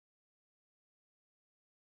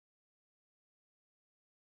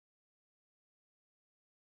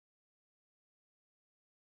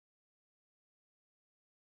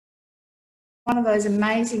one of those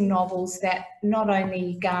amazing novels that not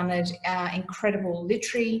only garnered incredible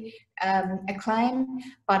literary acclaim,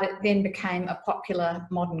 but it then became a popular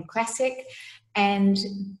modern classic. And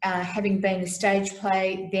having been a stage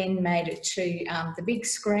play, then made it to the big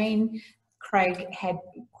screen. Craig had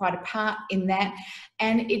quite a part in that.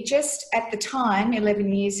 And it just, at the time,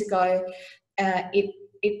 11 years ago,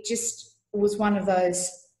 it just was one of those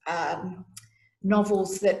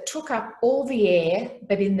novels that took up all the air,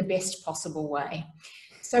 but in the best possible way.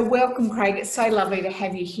 So welcome, Craig. It's so lovely to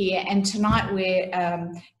have you here. And tonight we're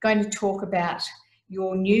going to talk about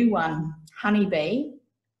your new one, Honeybee.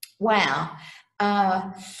 Wow.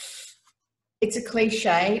 It's a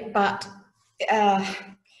cliche, but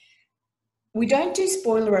we don't do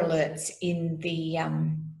spoiler alerts in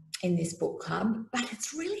this book club, but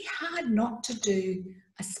it's really hard not to do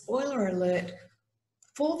a spoiler alert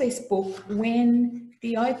for this book when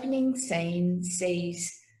the opening scene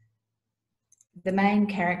sees the main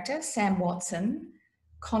character, Sam Watson,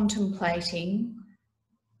 contemplating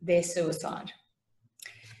their suicide.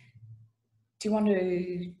 Do you want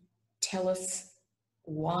to tell us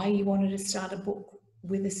why you wanted to start a book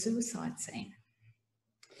with a suicide scene?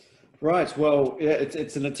 Right. Well, yeah,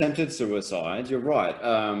 it's an attempted suicide. You're right.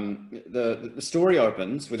 The story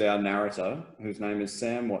opens with our narrator, whose name is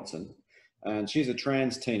Sam Watson, and she's a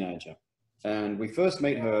trans teenager. And we first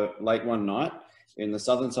meet her late one night in the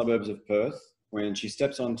southern suburbs of Perth when she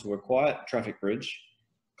steps onto a quiet traffic bridge,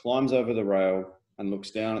 climbs over the rail, and looks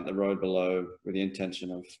down at the road below with the intention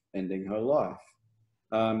of ending her life.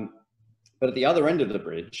 But at the other end of the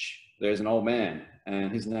bridge, there's an old man,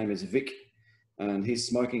 and his name is Vic, and he's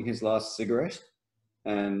smoking his last cigarette,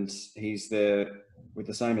 and he's there with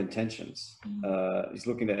the same intentions. He's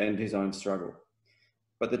looking to end his own struggle.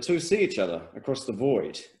 But the two see each other across the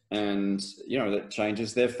void, and, you know, that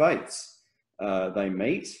changes their fates. They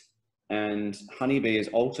meet, and Honeybee is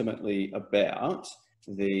ultimately about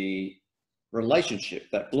the relationship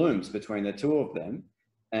that blooms between the two of them,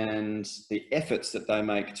 and the efforts that they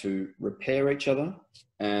make to repair each other,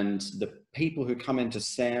 and the people who come into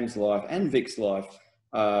Sam's life and Vic's life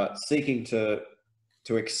seeking to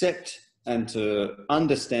accept and to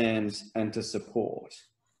understand and to support.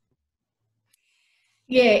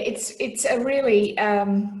 Yeah, it's a really,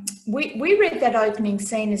 we read that opening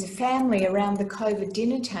scene as a family around the COVID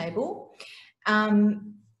dinner table,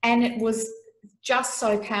 and it was just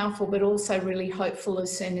so powerful, but also really hopeful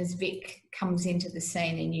as soon as Vic comes into the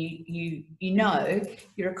scene, and you know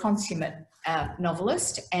you're a consummate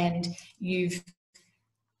novelist, and you've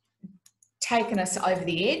taken us over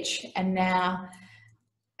the edge, and now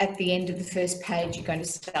at the end of the first page you're going to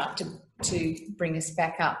start to bring us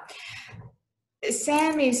back up.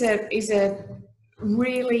 Sam is a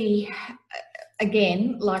really,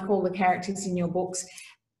 again, like all the characters in your books,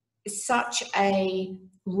 such a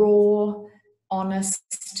raw,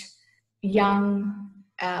 honest, young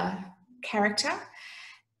character.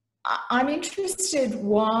 I'm interested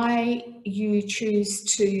why you choose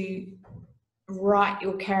to write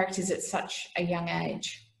your characters at such a young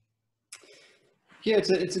age. Yeah,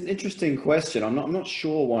 it's an interesting question. I'm not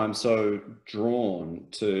sure why I'm so drawn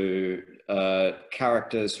to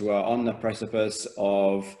characters who are on the precipice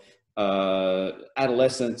of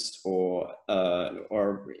adolescence or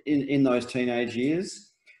in those teenage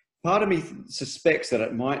years. Part of me suspects that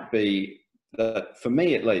it might be that, for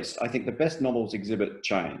me at least, I think the best novels exhibit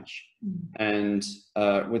change. And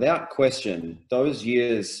without question, those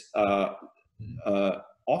years are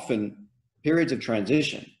often periods of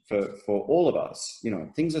transition for all of us. You know,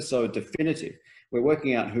 things are so definitive. We're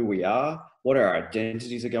working out who we are, what our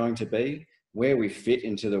identities are going to be, where we fit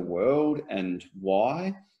into the world and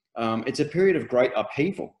why. It's a period of great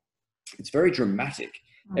upheaval. It's very dramatic.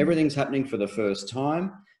 Everything's happening for the first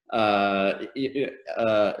time.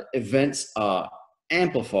 Events are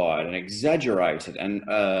amplified and exaggerated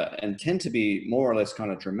and tend to be more or less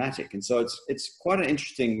kind of dramatic. And so it's quite an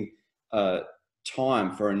interesting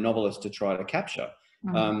time for a novelist to try to capture.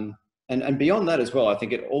 And beyond that as well, I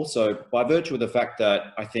think it also, by virtue of the fact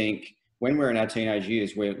that I think when we're in our teenage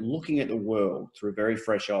years, we're looking at the world through very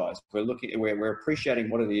fresh eyes. We're appreciating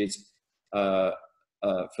what it is for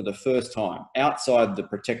the first time, outside the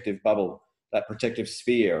protective bubble, that protective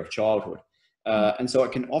sphere of childhood. And so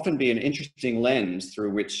it can often be an interesting lens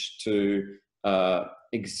through which to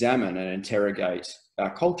examine and interrogate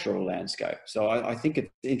our cultural landscape. So I think it's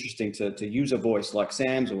interesting to use a voice like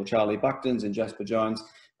Sam's or Charlie Buckton's and Jasper Jones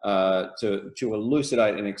to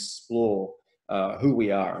elucidate and explore who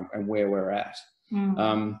we are and where we're at.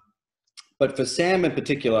 But for Sam in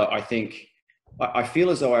particular, I think, I feel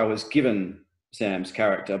as though I was given Sam's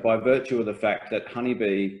character by virtue of the fact that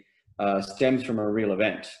Honeybee stems from a real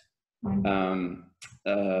event.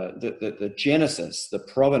 The genesis, the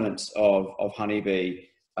provenance of Honeybee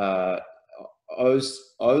owes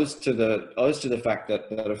to the fact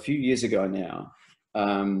that a few years ago now,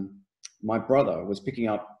 my brother was picking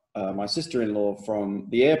up my sister-in-law from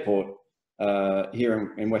the airport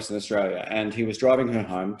here in Western Australia, and he was driving her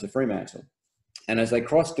home to Fremantle. And as they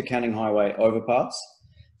crossed the Canning Highway overpass,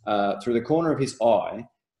 through the corner of his eye,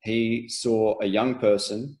 he saw a young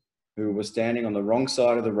person who was standing on the wrong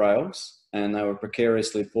side of the rails, and they were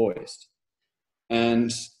precariously poised.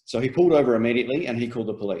 And so he pulled over immediately, and he called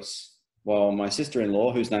the police. While my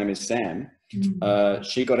sister-in-law, whose name is Sam,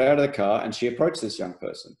 she got out of the car and she approached this young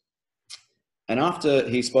person. And after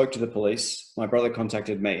he spoke to the police, my brother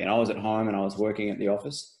contacted me, and I was at home and I was working at the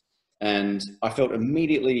office, and I felt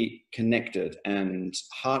immediately connected and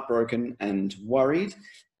heartbroken and worried.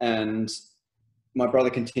 And my brother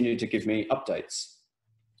continued to give me updates.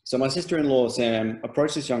 So my sister-in-law, Sam,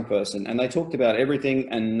 approached this young person, and they talked about everything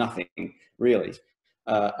and nothing, really,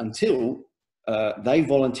 until they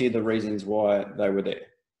volunteered the reasons why they were there.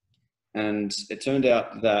 And it turned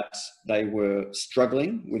out that they were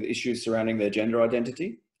struggling with issues surrounding their gender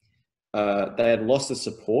identity. They had lost the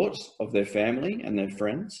support of their family and their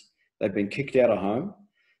friends. They'd been kicked out of home.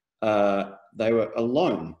 They were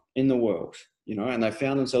alone in the world, you know, and they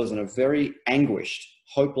found themselves in a very anguished,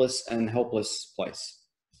 hopeless and helpless place.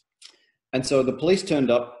 And so the police turned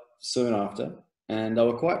up soon after, and they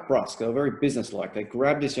were quite brusque. They were very businesslike. They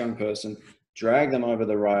grabbed this young person, dragged them over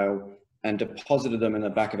the rail, and deposited them in the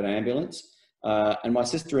back of an ambulance. And my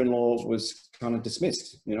sister-in-law was kind of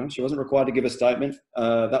dismissed. You know, she wasn't required to give a statement.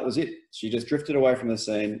 That was it. She just drifted away from the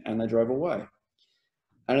scene, and they drove away.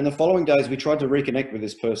 And in the following days, we tried to reconnect with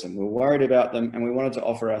this person. We were worried about them, and we wanted to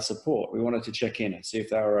offer our support. We wanted to check in and see if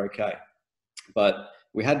they were okay. But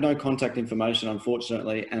we had no contact information,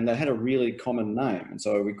 unfortunately, and they had a really common name. And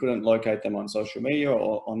so we couldn't locate them on social media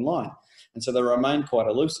or online. And so they remained quite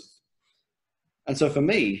elusive. And so for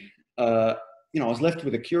me, you know, I was left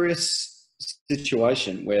with a curious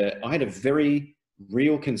situation where I had a very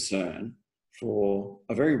real concern for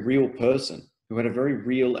a very real person who had a very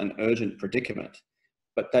real and urgent predicament,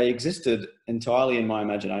 but they existed entirely in my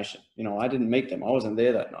imagination. You know, I didn't meet them. I wasn't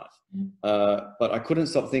there that night. But I couldn't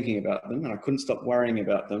stop thinking about them, and I couldn't stop worrying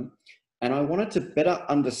about them. And I wanted to better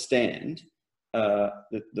understand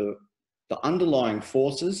the underlying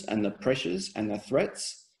forces and the pressures and the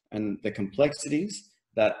threats and the complexities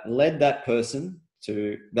that led that person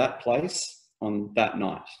to that place on that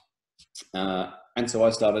night. And so I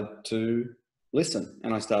started to listen,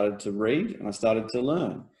 and I started to read, and I started to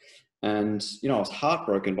learn. And, you know, I was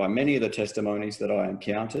heartbroken by many of the testimonies that I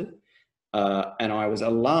encountered. And I was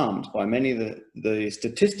alarmed by many of the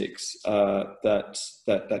statistics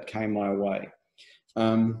that came my way.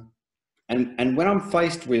 And when I'm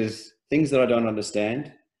faced with things that I don't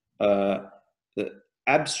understand, the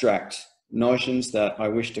abstract notions that I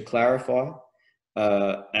wish to clarify,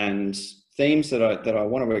 and themes that I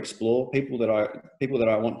want to explore, people that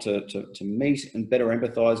I want to meet and better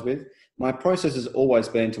empathize with, my process has always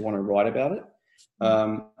been to want to write about it.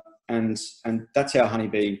 And that's how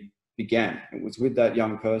Honeybee began. It was with that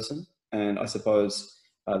young person, and I suppose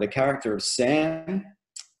the character of Sam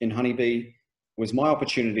in Honeybee was my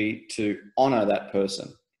opportunity to honor that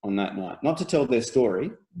person on that night, not to tell their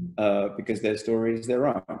story, because their story is their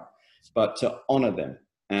own, but to honor them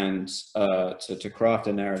and to craft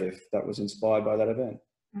a narrative that was inspired by that event.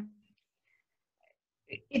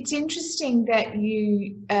 It's interesting that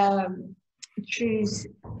you choose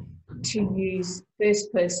to use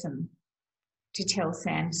first person to tell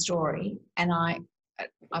Sam's story, and I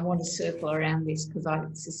want to circle around this because I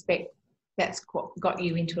suspect that's got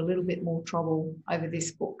you into a little bit more trouble over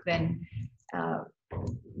this book than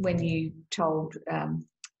when you told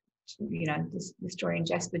you know, the story in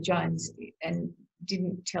Jasper Jones and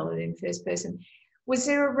didn't tell it in first person. Was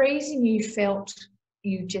there a reason you felt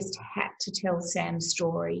you just had to tell Sam's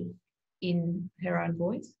story in her own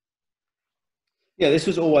voice? Yeah, this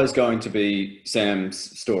was always going to be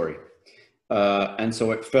Sam's story. And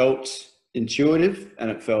so it felt intuitive, and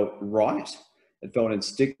it felt right. It felt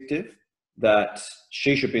instinctive that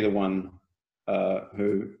she should be the one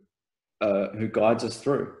who guides us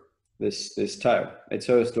through this tale. It's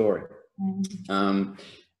her story.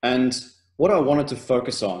 And what I wanted to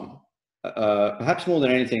focus on, perhaps more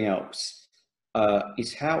than anything else,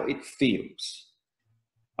 is how it feels.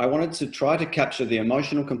 I wanted to try to capture the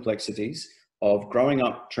emotional complexities of growing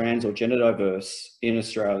up trans or gender diverse in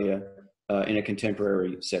Australia in a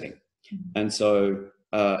contemporary setting. And so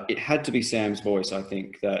it had to be Sam's voice, I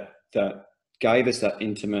think, that gave us that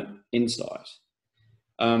intimate insight.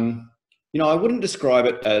 You know, I wouldn't describe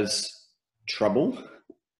it as trouble.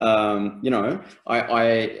 You know,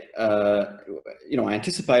 you know, I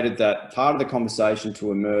anticipated that part of the conversation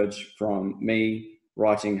to emerge from me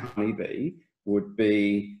writing Honeybee would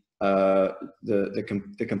be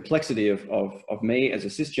the complexity of me as a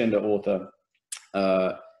cisgender author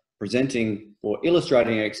presenting or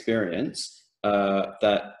illustrating an experience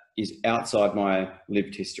that is outside my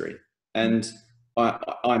lived history, and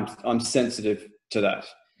I'm sensitive to that.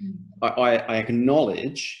 I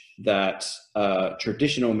acknowledge that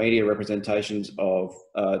traditional media representations of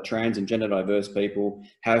trans and gender diverse people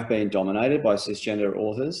have been dominated by cisgender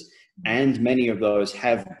authors, and many of those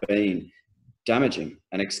have been damaging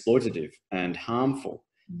and exploitative and harmful,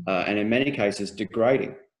 and in many cases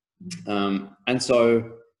degrading. And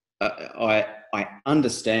so I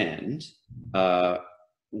understand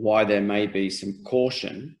why there may be some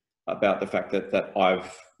caution about the fact that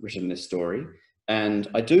I've written this story. And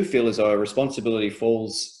I do feel as though a responsibility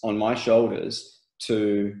falls on my shoulders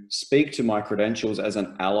to speak to my credentials as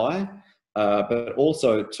an ally, but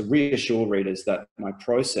also to reassure readers that my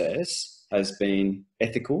process has been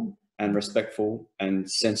ethical and respectful and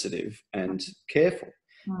sensitive and careful.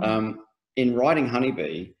 In writing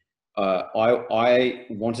Honeybee, I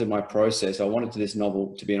wanted my process, I wanted this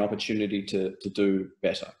novel to be an opportunity to do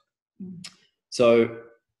better. So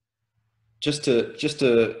just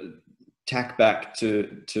to tack back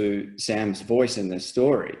to Sam's voice in this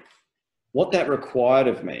story, what that required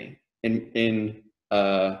of me in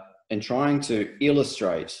trying to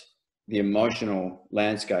illustrate the emotional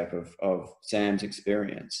landscape of Sam's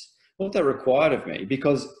experience, what that required of me,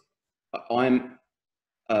 because I'm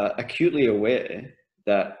acutely aware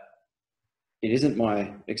that it isn't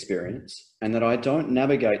my experience and that I don't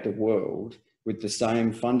navigate the world with the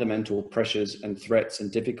same fundamental pressures and threats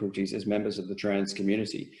and difficulties as members of the trans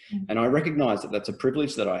community. And I recognize that that's a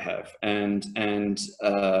privilege that I have. And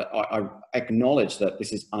I acknowledge that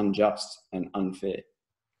this is unjust and unfair.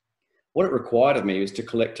 What it required of me is to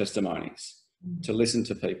collect testimonies, to listen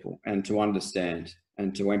to people and to understand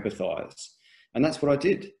and to empathize. And that's what I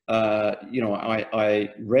did. You know, I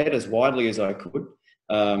read as widely as I could.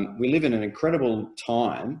 We live in an incredible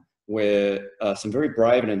time where some very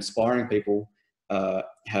brave and inspiring people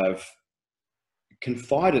have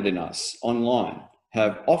confided in us online,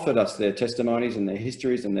 have offered us their testimonies and their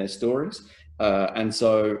histories and their stories. And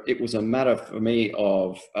so it was a matter for me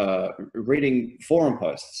of reading forum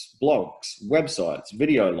posts, blogs, websites,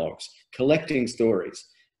 video logs, collecting stories.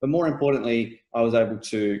 But more importantly, I was able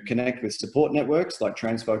to connect with support networks like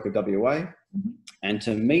Transfoca WA and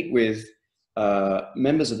to meet with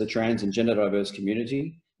members of the trans and gender diverse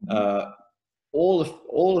community, all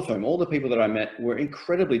of whom, all the people that I met were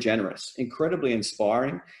incredibly generous, incredibly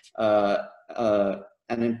inspiring,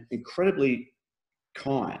 and incredibly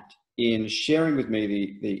kind in sharing with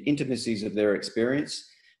me the intimacies of their experience,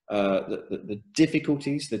 the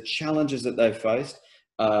difficulties, the challenges that they've faced,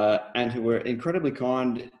 and who were incredibly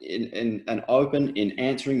kind and open in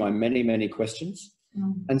answering my many, many questions.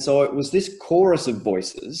 And so it was this chorus of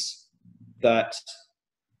voices that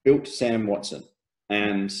built Sam Watson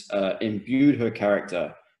and imbued her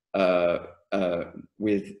character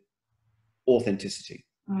with authenticity.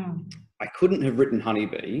 I couldn't have written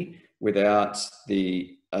Honeybee without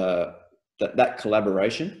that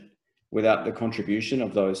collaboration, without the contribution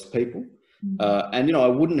of those people. And, you know, I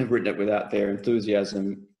wouldn't have written it without their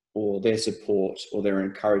enthusiasm or their support or their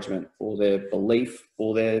encouragement or their belief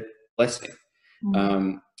or their blessing.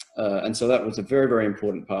 And so that was a very, very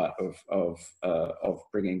important part of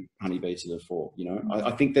bringing Honeybee to the fore. You know,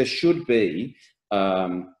 I think there should be,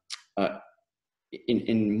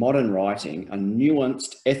 in modern writing, a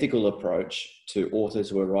nuanced ethical approach to authors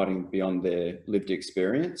who are writing beyond their lived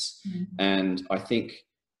experience. And I think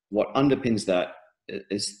what underpins that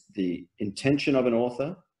is the intention of an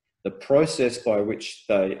author, the process by which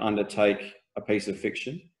they undertake a piece of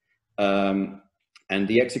fiction, and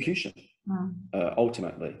the execution,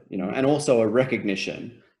 ultimately, you know, and also a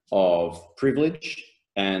recognition of privilege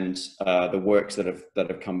and the works that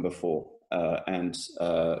have come before, and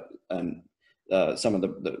some of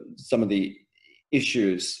the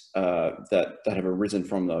issues that have arisen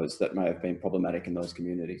from those that may have been problematic in those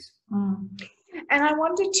communities. And I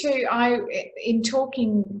wanted to, in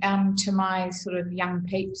talking to my sort of Young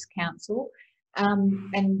Peeps Council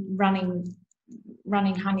and running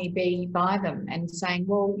Honeybee by them and saying,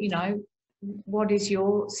 well, you know, what is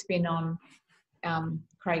your spin on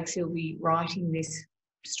Craig Silvey writing this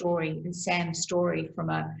story, Sam's story, from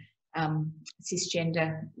a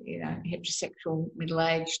cisgender, you know, heterosexual,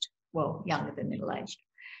 middle-aged, well, younger than middle-aged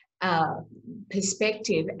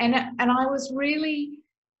perspective. And I was really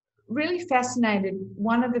really fascinated.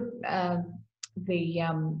 One of the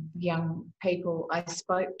young people I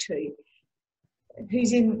spoke to,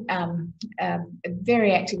 who's in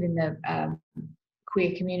very active in the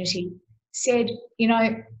queer community, said, you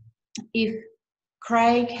know, if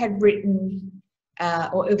Craig had written,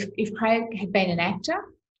 or if Craig had been an actor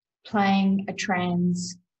playing a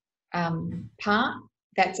trans part,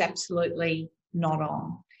 that's absolutely not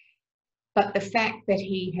on. But the fact that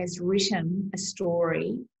he has written a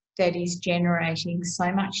story that is generating so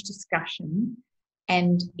much discussion,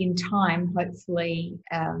 and in time, hopefully,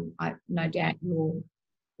 no doubt you're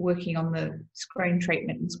working on the screen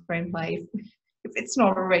treatment and screenplay if it's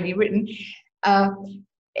not already written.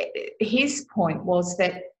 His point was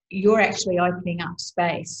that you're actually opening up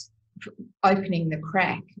space, opening the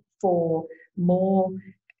crack for more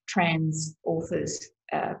trans authors,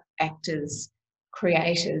 actors,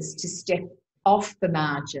 creators to step off the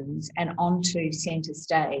margins and onto centre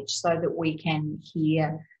stage so that we can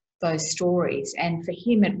hear those stories. And for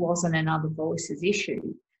him, it wasn't an other voices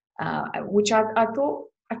issue, which I thought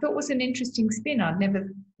was an interesting spin. I'd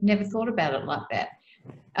never thought about it like that.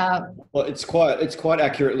 Well, it's quite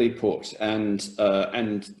accurately put, and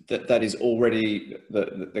that is already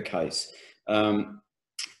the case.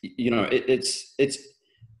 You know,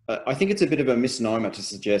 I think it's a bit of a misnomer to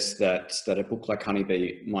suggest that a book like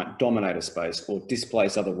Honeybee might dominate a space or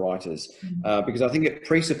displace other writers, because I think it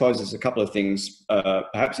presupposes a couple of things,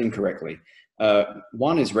 perhaps incorrectly.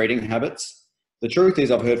 One is reading habits. The truth is,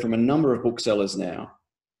 I've heard from a number of booksellers now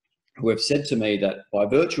who have said to me that by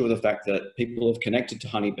virtue of the fact that people have connected to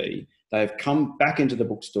Honeybee, they have come back into the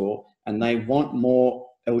bookstore and they want more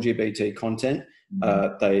LGBT content.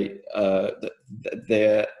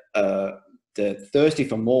 They're thirsty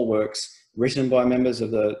for more works written by members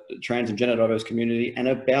of the trans and gender diverse community and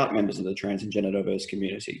about members of the trans and gender diverse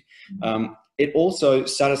community. It also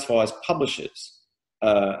satisfies publishers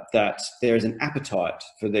that there is an appetite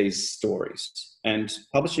for these stories. And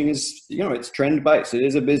publishing is, you know, it's trend-based. It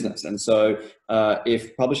is a business. And so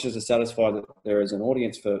if publishers are satisfied that there is an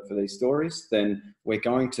audience for these stories, then we're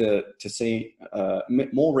going to see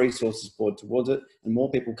more resources poured towards it and more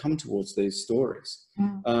people come towards these stories.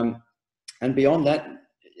 And beyond that,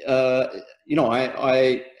 you know,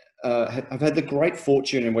 I've had the great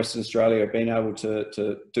fortune in Western Australia of being able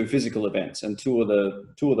to do physical events and tour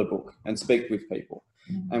the book and speak with people.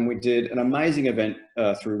 And we did an amazing event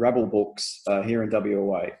through Rabble Books here in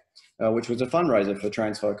WA, which was a fundraiser for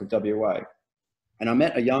trans folk of WA. And I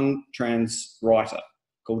met a young trans writer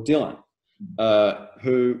called Dylan,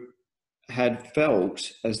 who had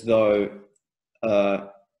felt as though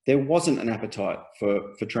there wasn't an appetite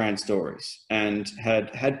for trans stories, and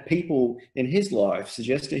had people in his life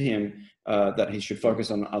suggest to him that he should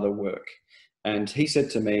focus on other work. And he said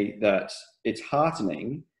to me that it's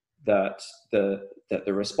heartening that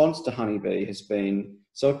the response to Honeybee has been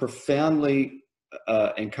so profoundly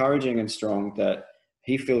encouraging and strong that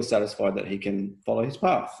he feels satisfied that he can follow his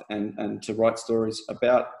path and to write stories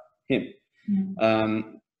about him.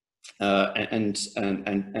 And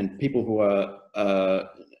people who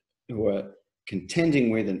are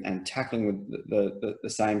contending with and tackling with the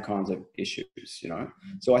same kinds of issues, you know.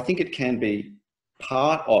 So I think it can be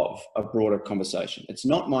part of a broader conversation. It's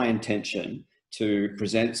not my intention to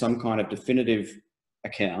present some kind of definitive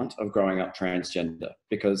account of growing up transgender,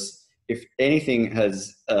 because if anything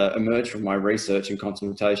has emerged from my research and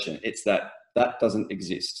consultation, it's that doesn't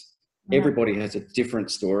exist. Everybody has a different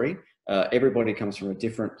story. Everybody comes from a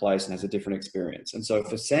different place and has a different experience. And so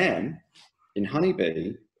for Sam, in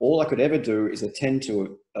Honeybee, all I could ever do is attend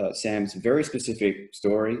to Sam's very specific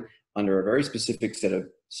story under a very specific set of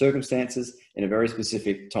circumstances in a very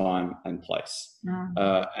specific time and place.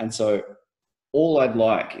 And so all I'd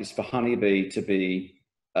like is for Honeybee to be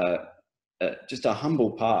just a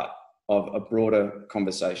humble part of a broader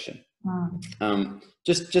conversation.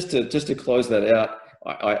 Just to close that out,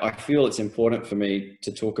 I feel it's important for me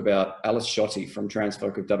to talk about Alice Shotty from Trans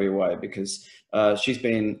Folk of WA, because she's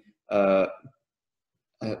been an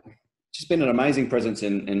amazing presence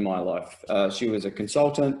in my life. She was a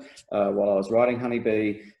consultant while I was writing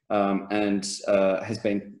Honeybee, and has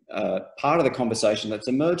been part of the conversation that's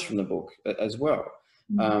emerged from the book as well.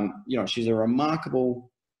 You know, she's a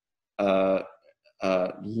remarkable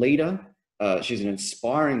leader. She's an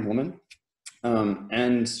inspiring woman.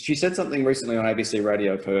 And she said something recently on ABC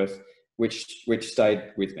Radio Perth, which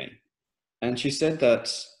stayed with me. And she said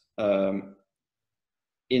that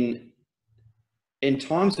in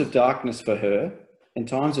times of darkness for her, in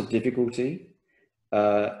times of difficulty,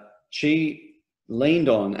 she leaned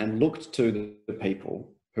on and looked to the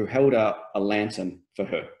people who held out a lantern for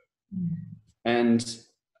her. And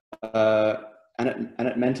and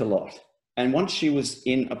it meant a lot. And once she was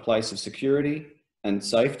in a place of security and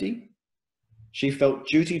safety, she felt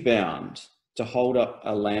duty bound to hold up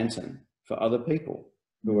a lantern for other people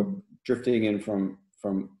who were drifting in from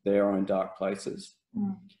their own dark places.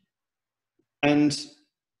 And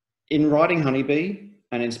in writing Honeybee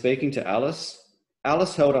and in speaking to Alice,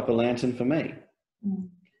 Alice held up a lantern for me.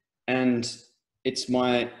 And it's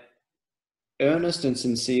my earnest and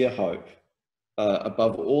sincere hope,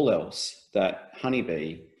 above all else, that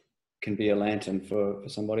Honeybee can be a lantern for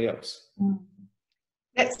somebody else.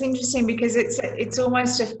 That's interesting, because it's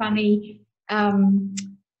almost a funny a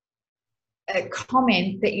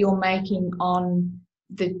comment that you're making on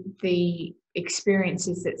the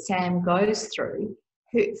experiences that Sam goes through.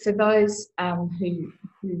 For those who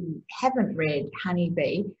haven't read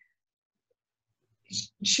Honeybee,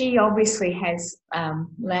 she obviously has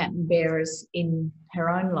lantern bearers in her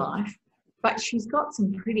own life, but she's got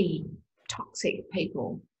some pretty toxic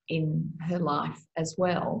people in her life as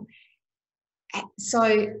well. So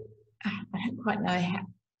I don't quite know how,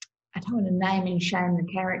 I don't want to name and shame the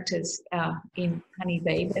characters in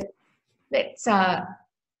Honeybee, but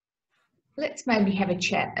let's maybe have a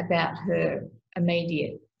chat about her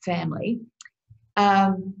immediate family.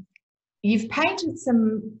 You've painted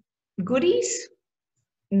some goodies,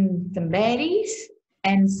 some baddies,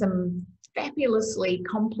 and some fabulously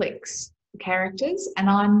complex characters, and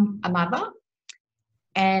I'm a mother,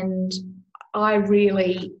 and I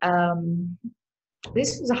really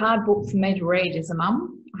this was a hard book for me to read as a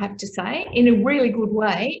mum, I have to say, in a really good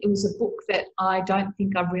way. It was a book that I don't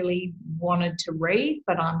think I really wanted to read,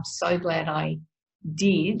 but I'm so glad I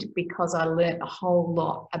did, because I learnt a whole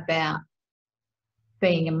lot about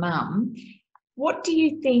being a mum. What do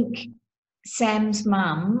you think Sam's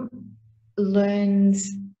mum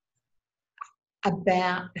learns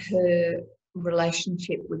about her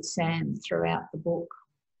relationship with Sam throughout the book?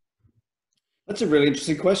 That's a really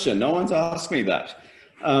interesting question. No one's asked me that.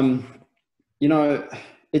 You know,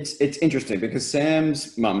 it's interesting because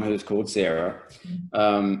Sam's mum, who's called Sarah,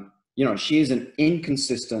 you know, she is an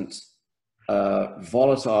inconsistent,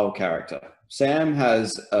 volatile character. Sam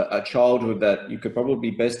has a childhood that you could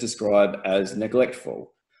probably best describe as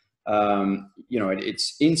neglectful. You know,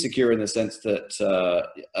 it's insecure in the sense that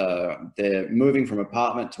they're moving from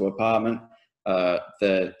apartment to apartment.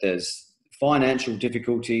 There's financial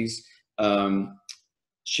difficulties.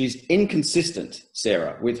 She's inconsistent,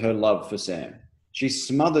 Sarah, with her love for Sam. She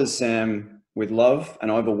smothers Sam with love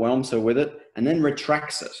and overwhelms her with it, and then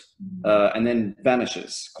retracts it, and then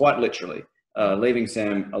vanishes, quite literally, leaving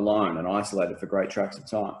Sam alone and isolated for great tracts of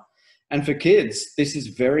time. And for kids, this is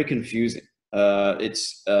very confusing. And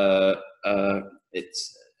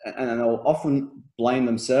they'll often blame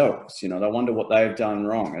themselves. You know, they wonder what they've done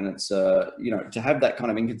wrong. And it's, you know, to have that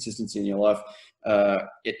kind of inconsistency in your life,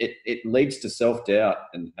 it leads to self-doubt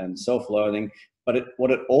and self-loathing. But what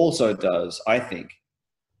it also does, I think,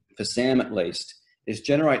 for Sam at least, is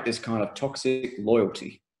generate this kind of toxic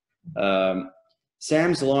loyalty.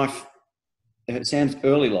 Sam's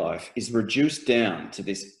early life is reduced down to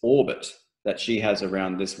this orbit that she has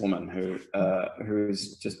around this woman who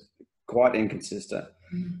is just quite inconsistent.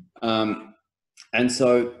 And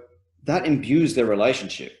so that imbues their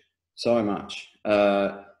relationship so much.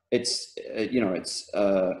 It's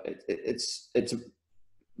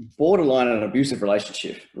borderline an abusive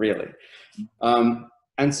relationship, really.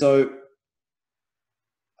 And so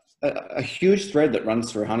a huge thread that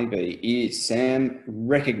runs through Honeybee is Sam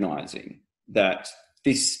recognizing that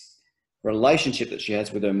this relationship that she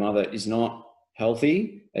has with her mother is not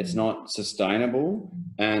healthy, it's not sustainable,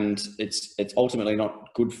 and it's ultimately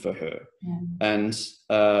not good for her. And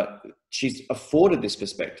she's afforded this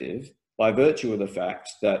perspective by virtue of the fact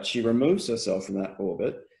that she removes herself from that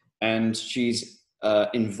orbit, and she's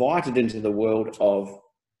invited into the world of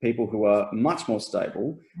people who are much more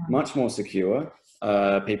stable, much more secure,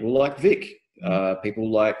 people like Vic,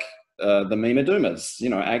 people like the Mima Doomas, you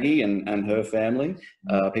know, Aggie and her family,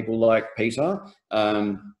 people like Peter,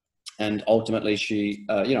 and ultimately she,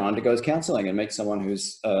 you know, undergoes counselling and meets someone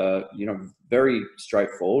who's, you know, very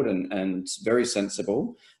straightforward and very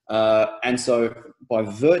sensible. And so by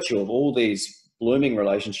virtue of all these blooming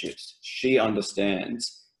relationships, she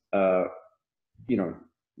understands, you know,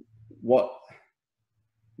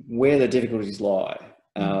 where the difficulties lie,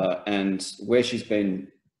 and where she's been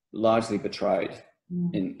largely betrayed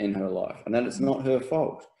in her life, and that it's not her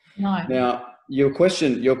fault. No. Now, your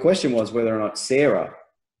question was whether or not Sarah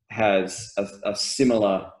has a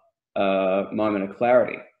similar moment of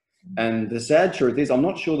clarity, and the sad truth is, I'm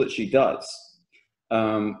not sure that she does.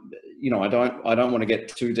 You know, I don't want to get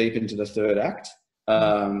too deep into the third act,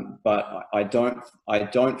 But I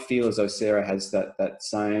don't feel as though Sarah has that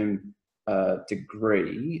same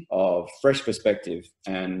degree of fresh perspective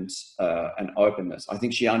and openness. I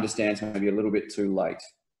think she understands maybe a little bit too late.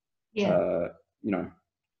 Yeah. You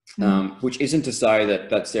know, which isn't to say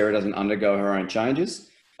that Sarah doesn't undergo her own changes,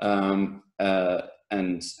 and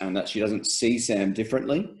that she doesn't see Sam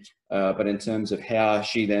differently. But in terms of how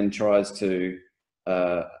she then tries to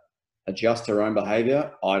adjust her own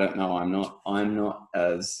behaviour, I don't know. I'm not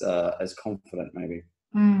as confident, maybe.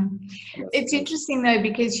 It's interesting though,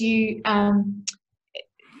 because you,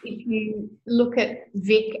 if you look at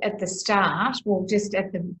Vic at the start, well, just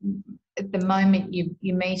at the moment you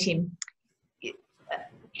meet him,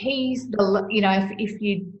 he's the, you know, if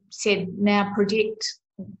you said now predict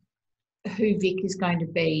who Vic is going to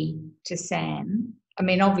be to Sam, I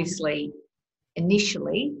mean, obviously,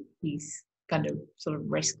 initially he's going to sort of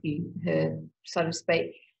rescue her, so to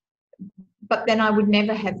speak. But then I would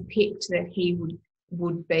never have picked that he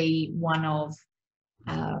would be one of,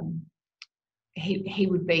 he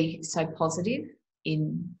would be so positive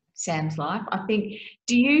in Sam's life. I think,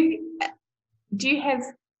 do you have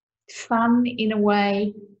fun in a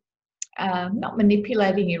way, not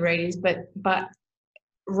manipulating your readers, but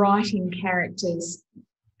writing characters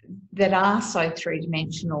that are so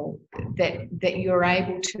three-dimensional that you're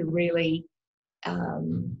able to really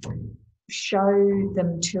show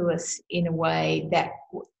them to us in a way that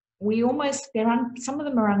we almost, some of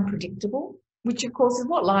them are unpredictable, which of course is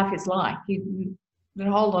what life is like. There are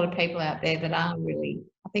a whole lot of people out there that are really,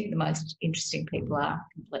 I think the most interesting people are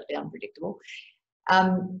completely unpredictable.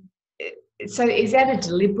 So is that a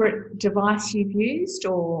deliberate device you've used,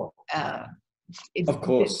 or of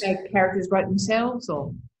course the characters wrote themselves,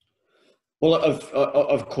 or? Well,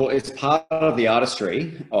 of course, it's part of the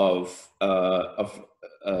artistry of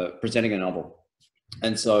presenting a novel.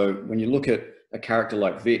 And so when you look at a character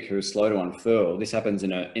like Vic, who is slow to unfurl, this happens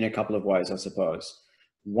in a couple of ways, I suppose.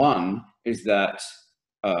 One is that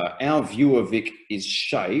our view of Vic is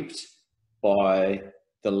shaped by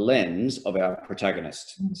the lens of our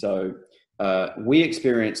protagonist. So we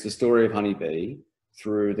experience the story of Honeybee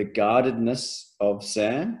through the guardedness of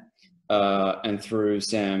Sam, and through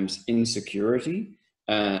Sam's insecurity,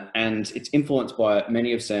 and it's influenced by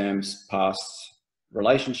many of Sam's past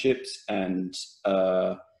relationships and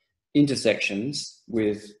intersections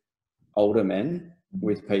with older men,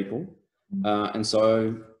 with people, and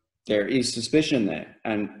so there is suspicion there,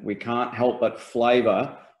 and we can't help but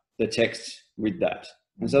flavour the text with that,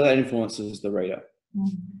 and so that influences the reader.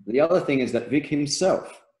 The other thing is that Vic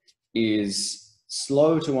himself is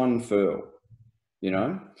slow to unfurl, you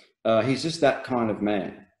know. He's just that kind of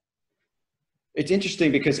man. It's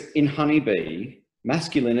interesting because in Honeybee,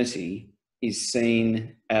 masculinity is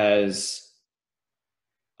seen as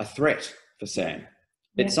a threat for Sam.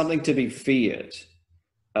 Yeah. It's something to be feared.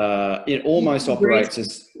 It almost operates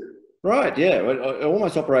as, right, yeah, it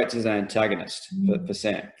almost operates as an antagonist for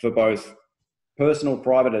Sam, for both personal,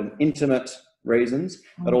 private and intimate reasons,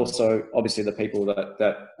 but also obviously the people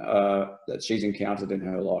that she's encountered in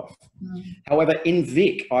her life. However, in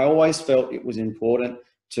Vic, I always felt it was important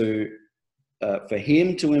for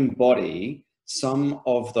him to embody some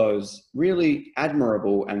of those really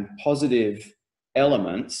admirable and positive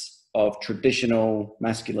elements of traditional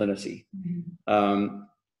masculinity.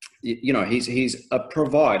 You know, he's a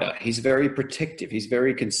provider. He's very protective. He's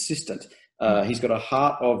very consistent. He's got a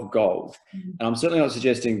heart of gold. And I'm certainly not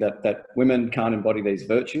suggesting that women can't embody these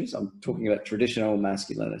virtues. I'm talking about traditional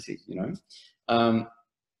masculinity, you know.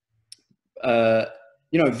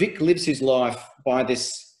 You know, Vic lives his life by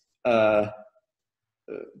this, by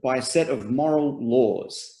a set of moral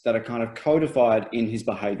laws that are kind of codified in his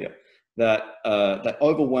behavior, that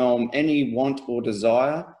overwhelm any want or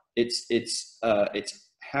desire. It's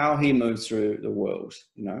how he moves through the world,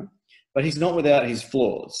 you know. But he's not without his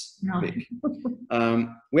flaws, no. Vic.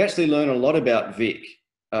 We actually learn a lot about Vic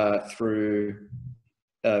through,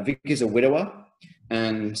 Vic is a widower,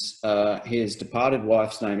 and his departed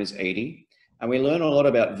wife's name is Edie. And we learn a lot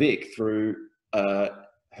about Vic through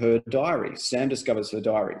her diaries. Sam discovers her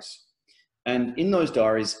diaries. And in those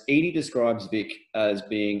diaries, Edie describes Vic as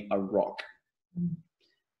being a rock.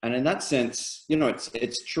 And in that sense, you know,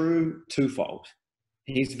 it's true twofold.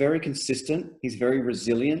 He's very consistent, he's very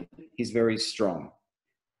resilient, he's very strong,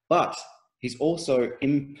 but he's also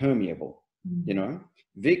impermeable, you know.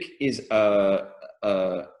 Vic is a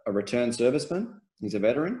returned serviceman, he's a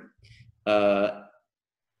veteran,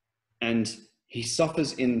 and he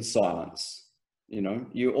suffers in silence, you know.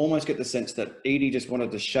 You almost get the sense that Edie just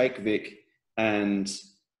wanted to shake Vic and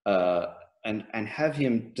and have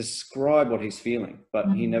him describe what he's feeling,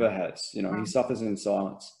 but he never has. You know, he suffers in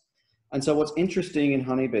silence. And so what's interesting in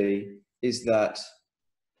Honeybee is that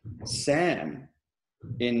Sam,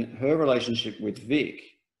 in her relationship with Vic,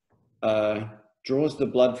 draws the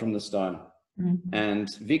blood from the stone. And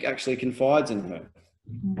Vic actually confides in her.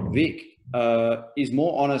 Vic is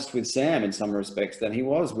more honest with Sam in some respects than he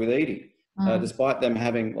was with Edie, despite them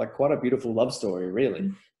having like quite a beautiful love story,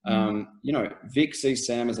 really. You know, Vic sees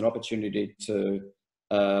Sam as an opportunity to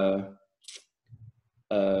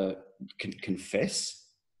confess,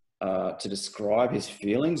 to describe his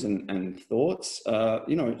feelings and thoughts.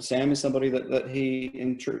 You know, Sam is somebody that he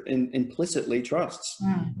implicitly trusts.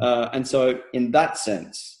 And so in that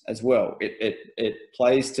sense as well, it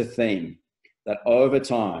plays to theme that over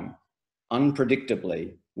time,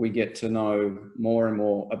 unpredictably, we get to know more and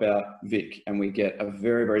more about Vic, and we get a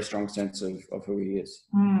very, very strong sense of who he is.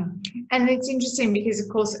 And it's interesting because, of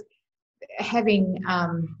course, having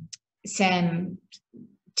Sam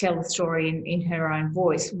tell the story in her own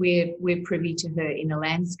voice, we're privy to her inner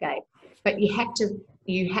landscape, but you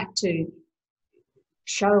had to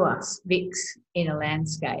show us Vic's inner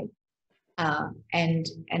landscape, and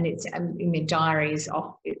it's in the diary is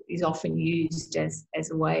often used as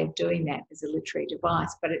a way of doing that, as a literary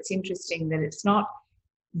device. But it's interesting that it's not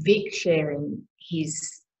Vic sharing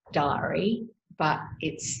his diary, but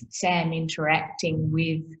it's Sam interacting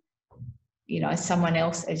with, you know, someone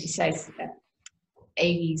else, as you say,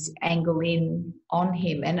 Edie's angle in on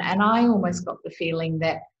him. And I almost got the feeling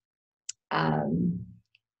that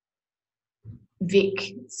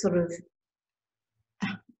Vic sort of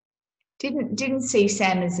didn't see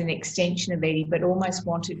Sam as an extension of Edie, but almost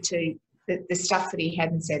wanted to, the stuff that he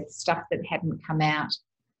hadn't said, the stuff that hadn't come out,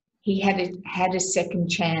 he had a second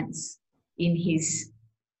chance in his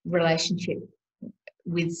relationship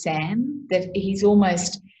with Sam, that he's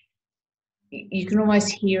almost, you can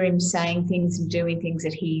almost hear him saying things and doing things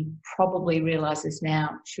that he probably realises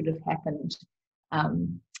now should have happened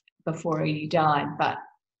before he died, but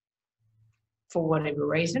for whatever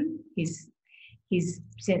reason, his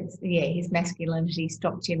sense, his masculinity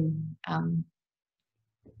stopped him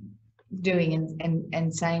doing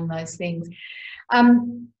and saying those things.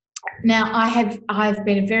 Now, I've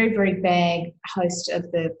been a very, very bad host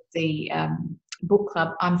of the book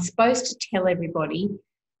club. I'm supposed to tell everybody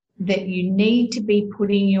that you need to be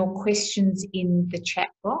putting your questions in the chat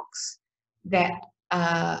box that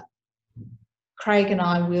Craig and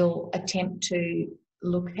I will attempt to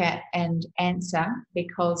look at and answer,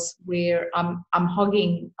 because I'm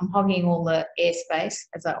hogging all the airspace,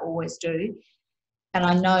 as I always do. And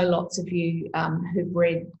I know lots of you who've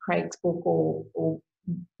read Craig's book or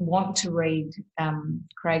want to read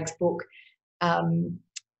Craig's book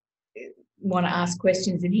want to ask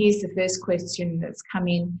questions. And here's the first question that's come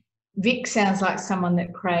in. Vic sounds like someone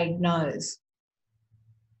that Craig knows.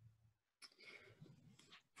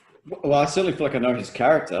 Well, I certainly feel like I know his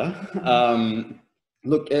character.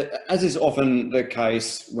 Look, as is often the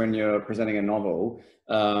case when you're presenting a novel,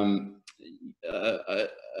 a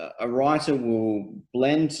writer will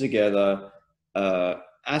blend together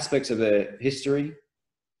aspects of their history,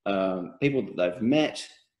 people that they've met,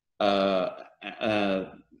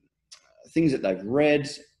 things that they've read,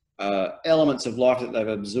 elements of life that they've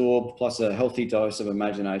absorbed, plus a healthy dose of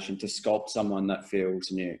imagination to sculpt someone that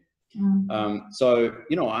feels new. So,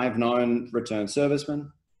 you know, I've known returned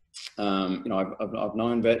servicemen. You know, I've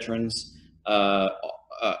known veterans.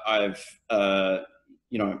 I've,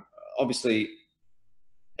 you know, obviously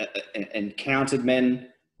encountered men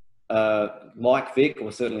like Vic,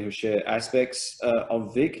 or certainly who share aspects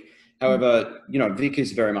of Vic. However, you know, Vic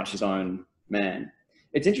is very much his own man.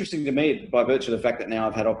 It's interesting to me, by virtue of the fact that now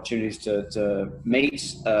I've had opportunities to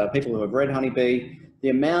meet people who have read Honeybee, the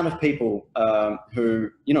amount of people who,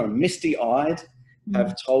 you know, misty-eyed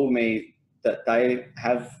have told me that they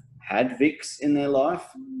have had Vics in their life,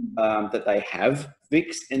 that they have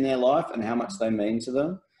Vics in their life, and how much they mean to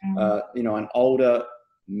them. You know, an older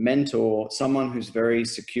mentor, someone who's very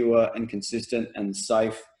secure and consistent and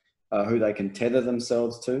safe, who they can tether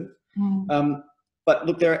themselves to. But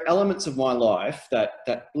look, there are elements of my life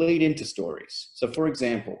that bleed into stories. So, for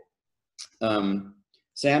example,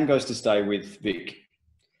 Sam goes to stay with Vic,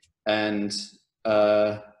 and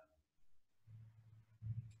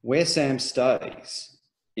where Sam stays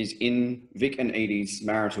is in Vic and Edie's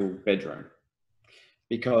marital bedroom,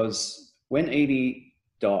 because when Edie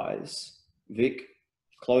dies, Vic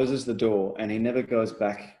closes the door and he never goes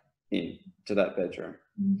back in to that bedroom.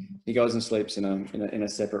 He goes and sleeps in a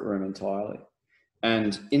separate room entirely.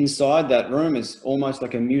 And inside that room is almost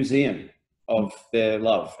like a museum of their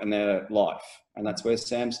love and their life, and that's where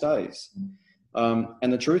Sam stays.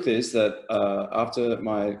 And the truth is that after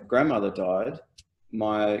my grandmother died,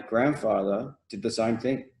 my grandfather did the same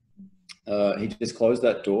thing. He just closed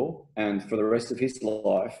that door, and for the rest of his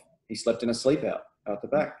life, he slept in a sleep out the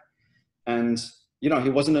back. And, you know, he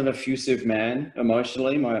wasn't an effusive man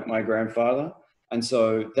emotionally, my grandfather. And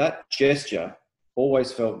so that gesture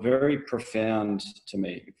always felt very profound to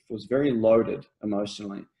me. It was very loaded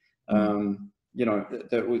emotionally. You know,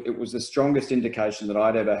 it was the strongest indication that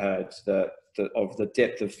I'd ever had of the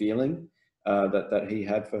depth of feeling that he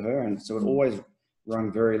had for her. And so it always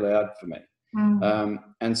rung very loud for me.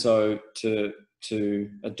 And so to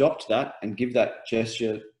adopt that and give that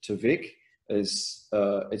gesture to Vic is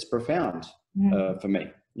it's profound for me.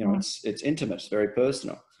 You know, it's intimate, it's very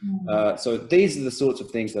personal. So these are the sorts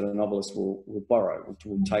of things that a novelist will borrow,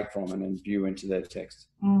 will take from and imbue into their text.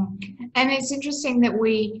 And it's interesting that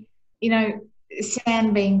we, you know,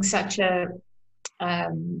 Sam being such a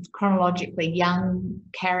chronologically young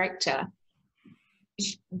character,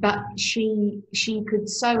 but she could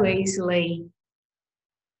so easily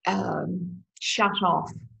shut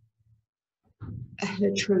off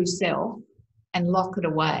her true self and lock it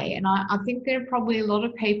away. And I think there are probably a lot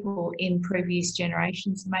of people in previous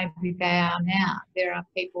generations, maybe they are now, there are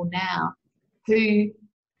people now who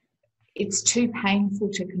it's too painful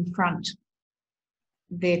to confront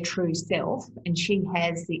their true self, and she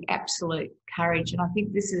has the absolute courage. And I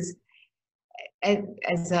think this is,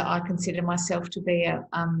 I consider myself to be a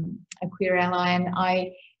queer ally, and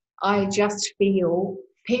I just feel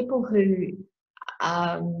people who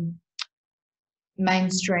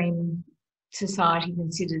mainstream society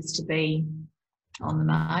considers to be on the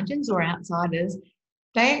margins or outsiders,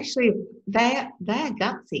 they are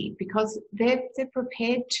gutsy because they're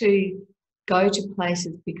prepared to go to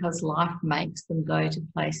places because life makes them go to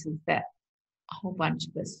places that a whole bunch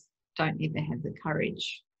of us don't ever have the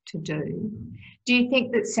courage to do. Do you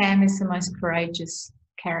think that Sam is the most courageous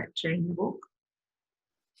character in the book?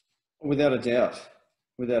 Without a doubt.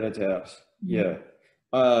 Without a doubt. Yeah.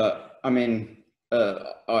 I mean,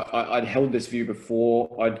 I'd held this view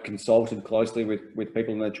before. I'd consulted closely with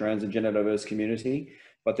people in the trans and gender diverse community,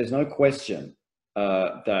 but there's no question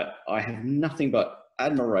that I have nothing but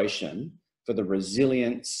admiration for the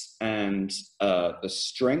resilience and the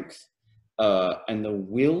strength and the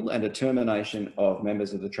will and determination of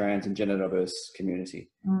members of the trans and gender diverse community.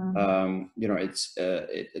 You know,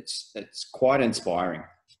 it's quite inspiring.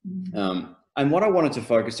 And what I wanted to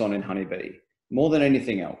focus on in Honeybee, more than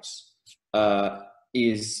anything else,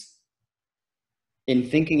 is in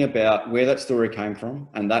thinking about where that story came from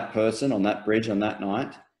and that person on that bridge on that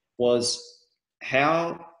night was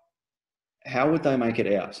how would they make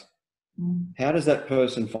it out? How does that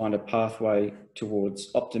person find a pathway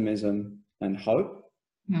towards optimism and hope?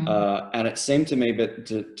 And it seemed to me that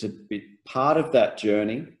to be part of that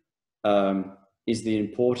journey is the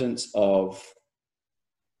importance of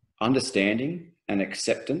understanding and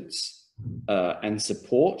acceptance and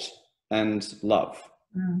support and love.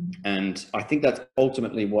 And I think that's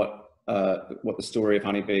ultimately what the story of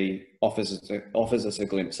Honeybee offers us a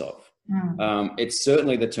glimpse of. It's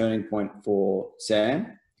certainly the turning point for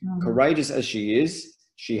Sam. Courageous as she is,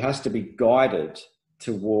 she has to be guided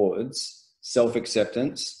towards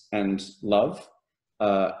self-acceptance and love,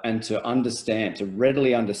 and to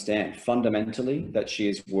readily understand fundamentally that she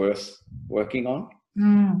is worth working on.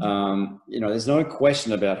 You know, there's no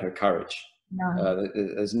question about her courage.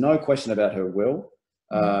 There's no question about her will,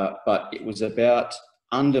 but it was about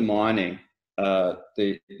undermining some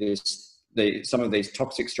of these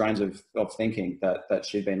toxic strains of thinking that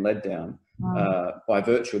she'd been led down by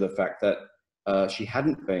virtue of the fact that she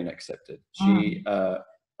hadn't been accepted. She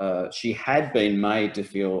had been made to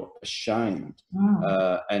feel ashamed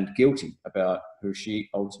and guilty about who she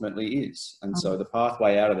ultimately is. And so the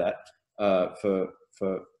pathway out of that for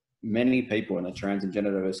many people in the trans and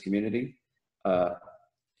gender diverse community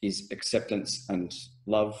is acceptance and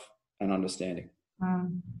love and understanding.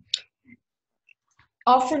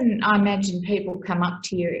 Often I imagine people come up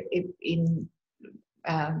to you in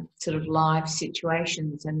sort of live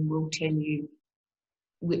situations and will tell you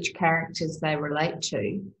which characters they relate to.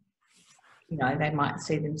 You know, they might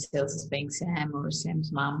see themselves as being Sam or as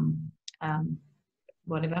Sam's mum,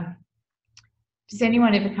 whatever. Does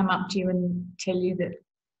anyone ever come up to you and tell you that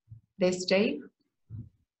they're Steve?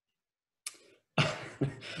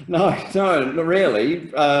 No, not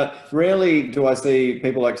really. Rarely do I see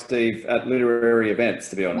people like Steve at literary events,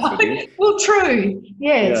 to be honest with you. Well, true,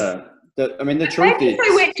 yes. Yeah. I mean, the truth is... Maybe if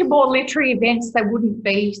they went to more literary events, they wouldn't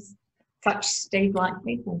be such Steve-like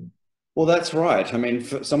people. Well, that's right. I mean,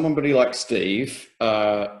 for somebody like Steve,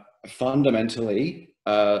 fundamentally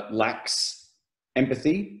lacks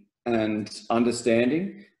empathy and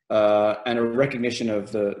understanding, and a recognition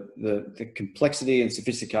of the complexity and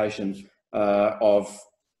sophistication of,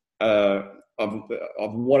 uh, of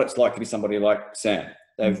what it's like to be somebody like Sam.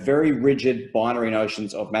 They have very rigid binary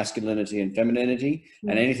notions of masculinity and femininity,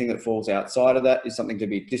 and anything that falls outside of that is something to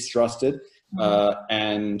be distrusted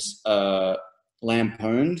and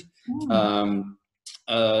lampooned. You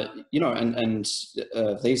know, and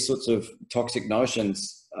these sorts of toxic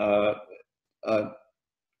notions are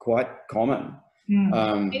quite common.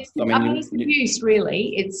 It's abuse,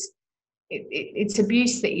 really. It's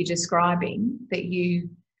abuse that you're describing, that you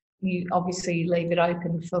obviously leave it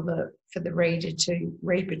open for the reader to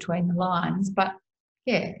read between the lines. But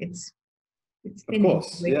yeah, it's of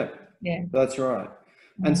course, yeah, that's right.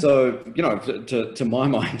 And so, you know, to my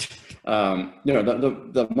mind, you know,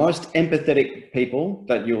 the most empathetic people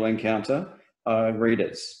that you'll encounter are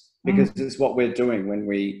readers, because it's what we're doing when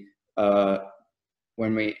we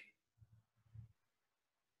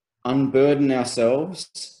unburden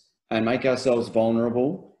ourselves and make ourselves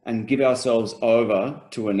vulnerable and give ourselves over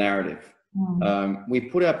to a narrative. We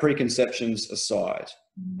put our preconceptions aside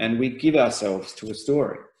and we give ourselves to a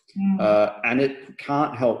story. And it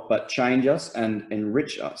can't help but change us and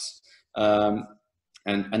enrich us. And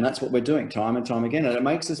that's what we're doing time and time again. And it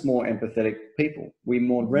makes us more empathetic people. We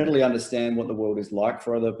more readily understand what the world is like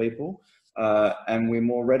for other people. And we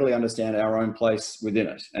more readily understand our own place within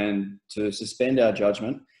it, and to suspend our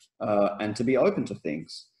judgment and to be open to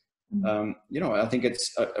things. You know, I think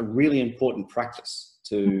it's a really important practice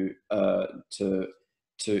to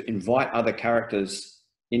invite other characters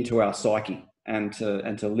into our psyche and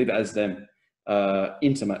to live as them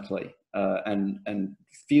intimately and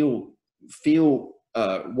feel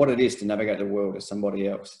what it is to navigate the world as somebody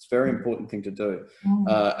else. It's a very important thing to do.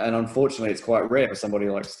 And unfortunately, it's quite rare for somebody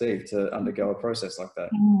like Steve to undergo a process like that.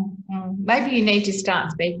 Maybe you need to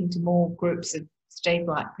start speaking to more groups of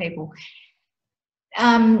Steve-like people.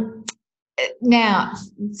 Now,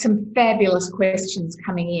 some fabulous questions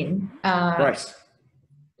coming in. Great.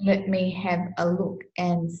 Let me have a look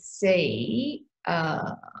and see.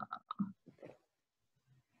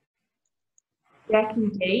 Jackie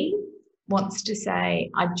D wants to say,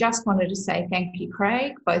 I just wanted to say thank you,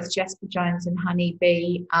 Craig. Both Jasper Jones and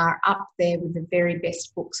Honeybee are up there with the very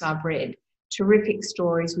best books I've read. Terrific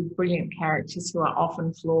stories with brilliant characters who are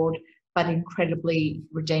often flawed but incredibly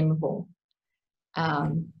redeemable.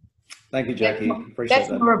 Thank you, Jackie. Appreciate that's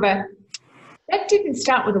that. More of a, that didn't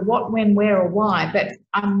start with a what, when, where, or why, but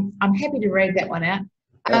I'm happy to read that one out.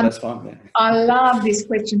 Yeah, that's fine. Yeah. I love this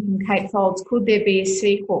question from Kate Folds. Could there be a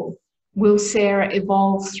sequel? Will Sarah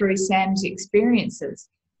evolve through Sam's experiences?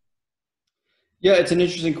 Yeah, it's an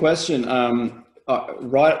interesting question.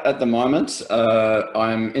 Right at the moment,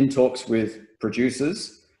 I'm in talks with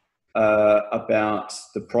producers about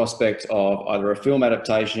the prospect of either a film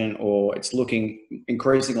adaptation, or it's looking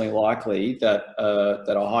increasingly likely that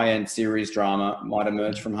that a high-end series drama might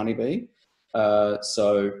emerge from Honeybee.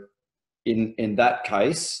 So in that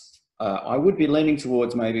case, I would be leaning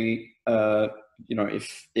towards maybe, you know,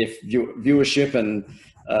 if viewership and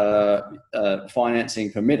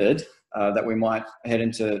financing permitted, that we might head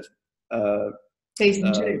into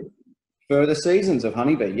Season 2. Further seasons of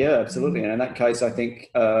Honeybee. Yeah, absolutely. And in that case, I think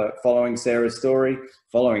following Sarah's story,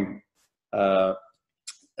 following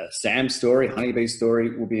Sam's story, Honeybee's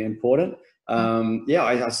story will be important. Yeah,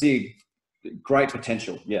 I see great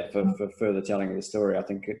potential, yeah, for further telling of the story. I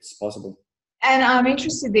think it's possible. And I'm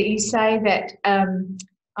interested that you say that.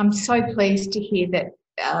 I'm so pleased to hear that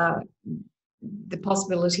the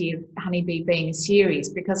possibility of Honeybee being a series,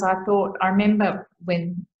 because I remember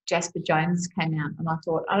when Jasper Jones came out, and I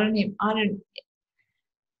thought,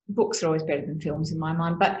 books are always better than films in my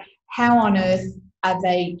mind, but how on earth are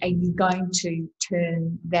you going to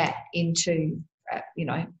turn that into, you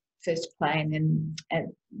know, first a play and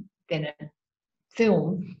then a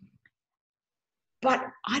film? But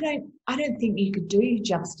I don't think you could do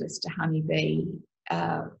justice to Honeybee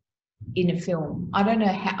in a film. I don't know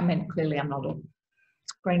how. I mean, clearly I'm not a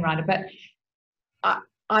screenwriter, but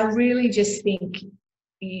I really just think.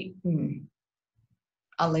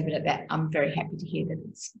 I'll leave it at that. I'm very happy to hear that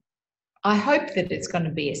I hope that it's going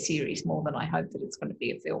to be a series more than I hope that it's going to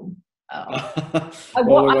be a film. I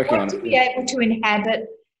want to be able to inhabit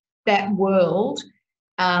that world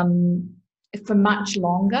for much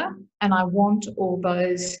longer, and I want all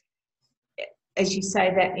those, as you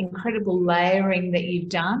say, that incredible layering that you've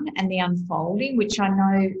done and the unfolding, which I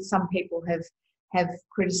know some people have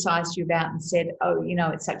criticised you about and said, oh, you know,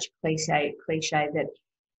 it's such a cliche that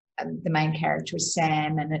the main character is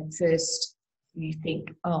Sam, and at first you think,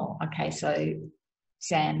 oh, okay, so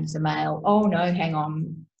Sam's a male. Oh no, hang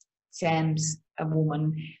on, Sam's a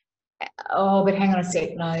woman. Oh, but hang on a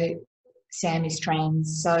sec, no, Sam is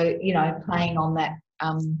trans. So, you know, playing on that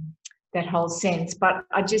that whole sense. But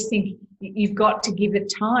I just think you've got to give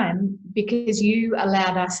it time, because you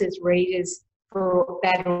allowed us as readers for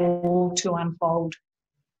that all to unfold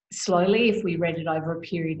slowly if we read it over a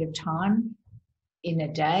period of time, in a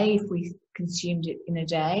day, if we consumed it in a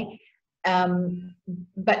day.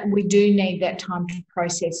 But we do need that time to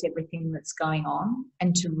process everything that's going on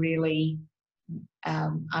and to really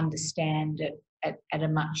understand it at a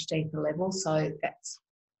much deeper level. So that's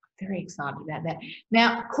very excited about that.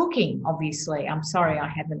 Now, cooking, obviously, I'm sorry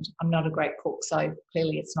I'm not a great cook, so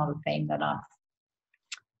clearly it's not a theme that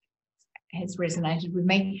has resonated with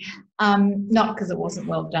me. Not because it wasn't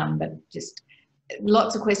well done, but just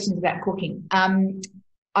lots of questions about cooking.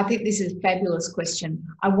 I think this is a fabulous question.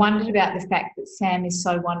 I wondered about the fact that Sam is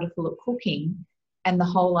so wonderful at cooking, and the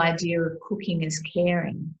whole idea of cooking as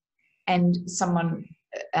caring. And someone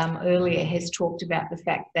earlier has talked about the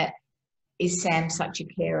fact that, is Sam such a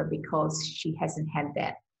carer because she hasn't had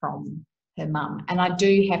that from her mum? And I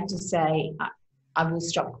do have to say, I will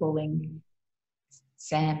stop calling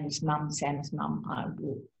Sam's mum. I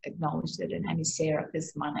will acknowledge that her name is Sarah,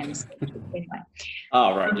 because my name is Sarah too. Anyway.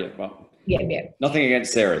 Oh, right, yeah, well. Yeah. Nothing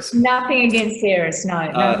against Sarah's. Nothing against Sarah's,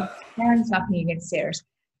 no. Karen's nothing against Sarah's.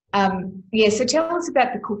 So tell us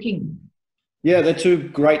about the cooking. Yeah, they're two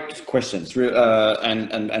great questions,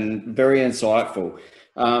 and very insightful.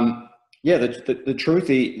 The truth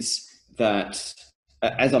is that,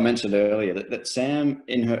 as I mentioned earlier, that Sam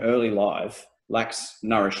in her early life lacks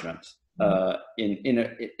nourishment in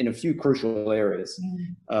a few crucial areas.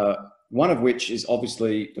 One of which is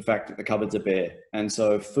obviously the fact that the cupboards are bare, and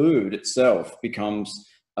so food itself becomes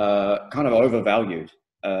kind of overvalued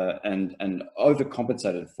and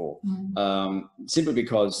overcompensated for, simply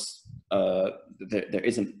because there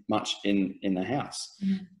isn't much in the house.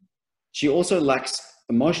 She also lacks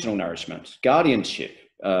emotional nourishment, guardianship,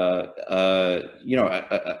 a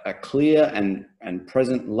clear and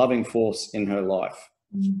present loving force in her life.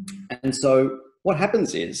 And so what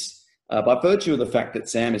happens is, by virtue of the fact that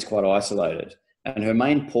Sam is quite isolated and her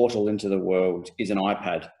main portal into the world is an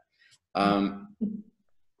iPad,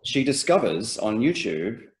 she discovers on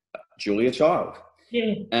YouTube Julia Child.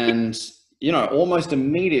 Yeah. And, almost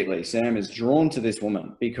immediately Sam is drawn to this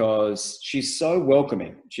woman because she's so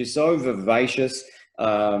welcoming. She's so vivacious.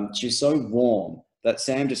 She's so warm that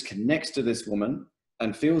Sam just connects to this woman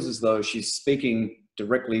and feels as though she's speaking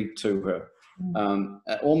directly to her.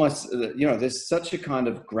 Almost, there's such a kind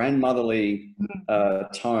of grandmotherly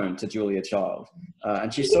tone to Julia Child,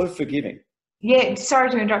 and she's so forgiving. Yeah, sorry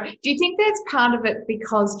to interrupt. Do you think that's part of it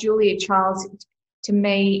because Julia Child, to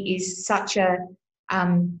me, is such a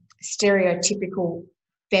stereotypical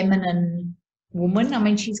feminine woman? I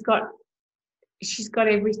mean, she's got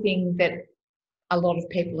everything that a lot of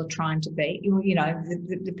people are trying to be.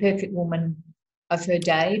 The perfect woman of her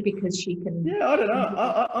day, because she can... Yeah, I don't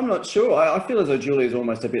know. I'm not sure. I feel as though Julia is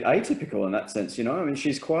almost a bit atypical in that sense, I mean,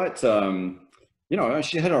 she's quite, she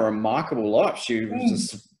had a remarkable life. She was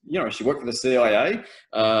just, she worked for the CIA.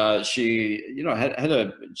 She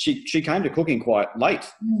came to cooking quite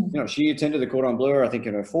late. She attended the Cordon Bleu, I think,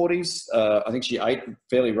 in her 40s. I think she ate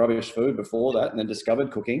fairly rubbish food before that and then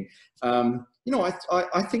discovered cooking. I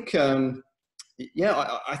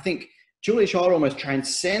think Julia Child almost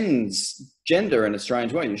transcends gender in a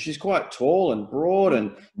strange way. She's quite tall and broad,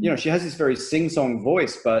 and she has this very sing-song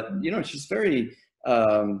voice. But she's very,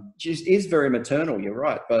 she is very maternal. You're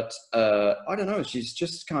right, but I don't know. She's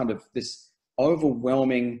just kind of this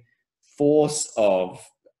overwhelming force of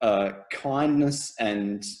kindness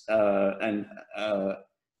and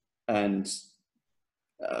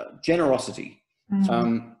generosity,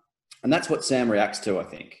 and that's what Sam reacts to. I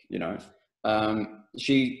think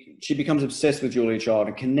she becomes obsessed with Julia Child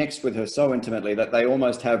and connects with her so intimately that they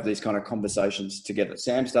almost have these kind of conversations together.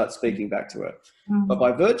 Sam starts speaking back to her. But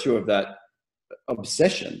by virtue of that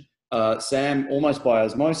obsession, Sam, almost by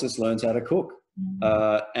osmosis, learns how to cook.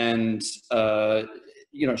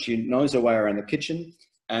 She knows her way around the kitchen.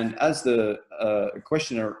 And as the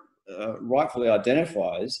questioner rightfully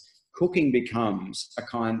identifies, cooking becomes a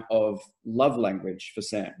kind of love language for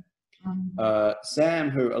Sam. Sam,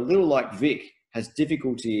 who, a little like Vic, has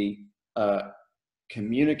difficulty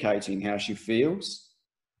communicating how she feels,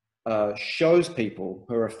 shows people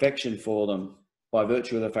her affection for them by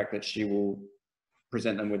virtue of the fact that she will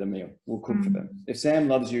present them with a meal, will cook for them. If Sam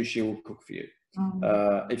loves you, she will cook for you.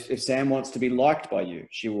 If Sam wants to be liked by you,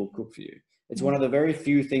 she will cook for you. It's one of the very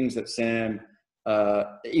few things that Sam,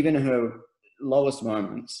 even in her lowest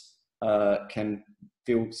moments, can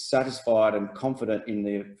feel satisfied and confident in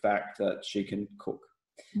the fact that she can cook.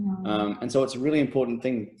 And so it's a really important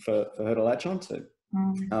thing for her to latch onto.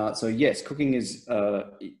 So yes, cooking is,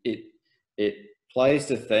 it plays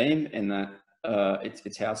the theme in that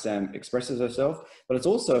it's how Sam expresses herself, but it's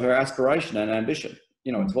also her aspiration and ambition.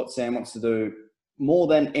 You know, it's what Sam wants to do more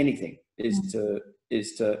than anything is to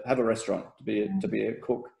have a restaurant, to be a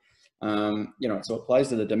cook. You know, so it plays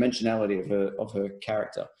to the dimensionality of her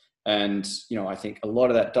character. And, you know, I think a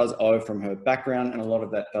lot of that does owe from her background, and a lot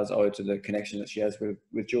of that does owe to the connection that she has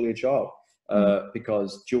with Julia Child,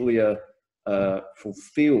 because Julia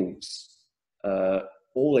fulfills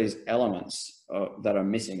all these elements that are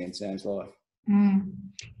missing in Sam's life.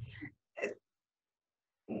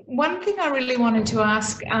 One thing I really wanted to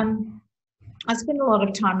ask, I spend a lot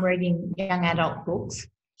of time reading young adult books,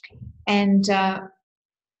 and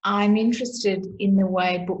I'm interested in the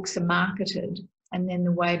way books are marketed and then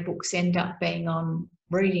the way books end up being on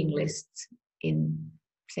reading lists in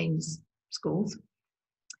seniors schools.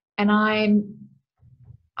 And I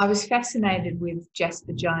was fascinated with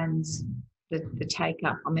Jasper Jones, the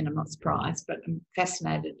take-up. I mean, I'm not surprised, but I'm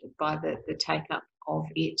fascinated by the take-up of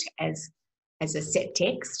it as a set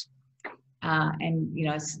text. And, you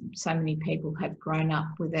know, so many people have grown up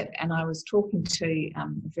with it. And I was talking to a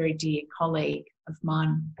very dear colleague of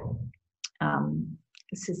mine,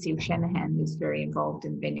 Cecile Shanahan, who's very involved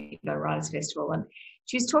in the Bendigo Writers Festival. And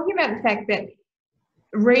she was talking about the fact that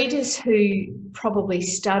readers who probably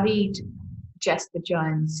studied Jasper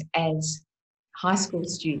Jones as high school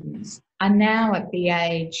students are now at the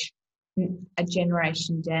age, a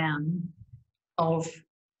generation down, of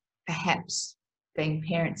perhaps being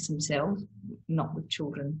parents themselves, not with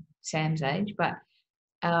children Sam's age, but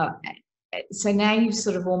so now you've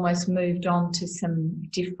sort of almost moved on to some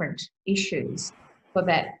different issues for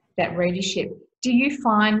that readership. Do you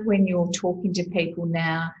find when you're talking to people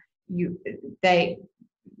now,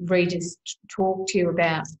 readers talk to you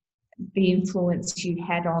about the influence you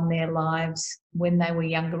had on their lives when they were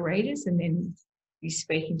younger readers, and then you're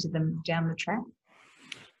speaking to them down the track?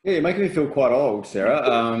 Yeah, you're making me feel quite old, Sarah.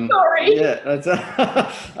 Sorry. Yeah, that's,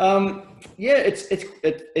 yeah,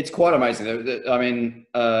 it's quite amazing. I mean,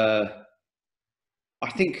 I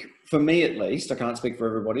think for me at least, I can't speak for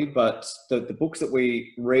everybody, but the books that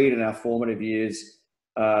we read in our formative years,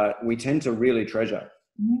 we tend to really treasure.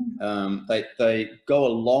 They go a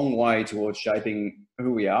long way towards shaping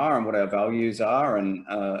who we are and what our values are,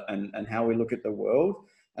 and how we look at the world.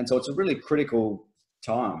 And so it's a really critical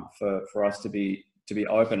time for us to be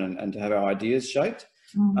open and to have our ideas shaped.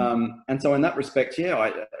 And so in that respect,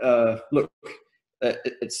 yeah, look,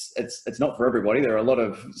 it's not for everybody. There are a lot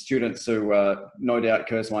of students who no doubt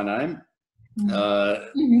curse my name,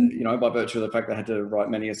 you know, by virtue of the fact they had to write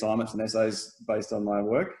many assignments and essays based on my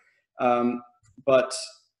work. But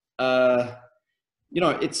you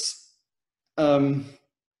know, it's an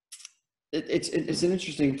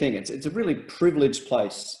interesting thing. It's a really privileged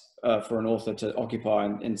place for an author to occupy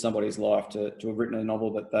in somebody's life, to have written a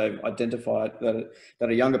novel that they've identified, that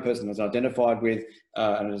a younger person has identified with,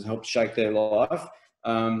 and has helped shape their life.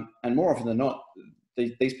 And more often than not,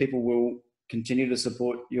 these people will continue to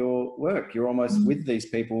support your work. You're almost with these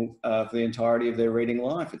people for the entirety of their reading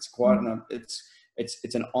life. It's quite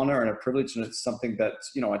it's an honor and a privilege, and it's something that,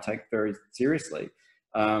 you know, I take very seriously.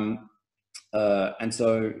 And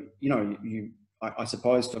so, you know, I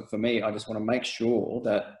suppose for me, I just want to make sure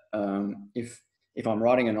that if I'm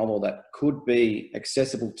writing a novel that could be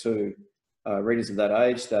accessible to readers of that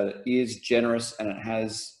age, that it is generous and it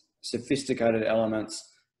has sophisticated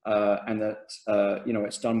elements, and that you know,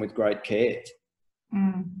 it's done with great care.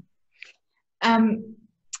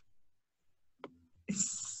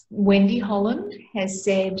 Wendy Holland has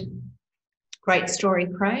said, "Great story,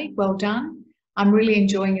 Craig. Well done. I'm really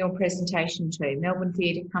enjoying your presentation too. Melbourne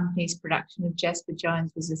Theatre Company's production of Jasper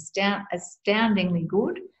Jones was astoundingly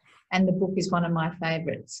good, and the book is one of my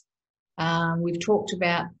favourites. We've talked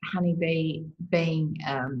about Honeybee being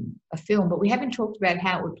a film, but we haven't talked about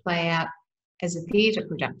how it would play out as a theatre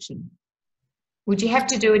production. Would you have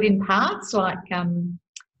to do it in parts, like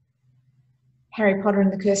Harry Potter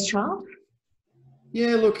and the Cursed Child?"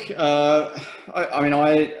 Yeah, look, I mean,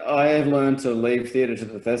 I have learned to leave theatre to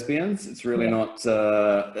the thespians. It's really not,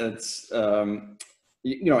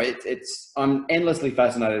 you know, I'm endlessly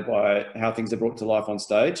fascinated by how things are brought to life on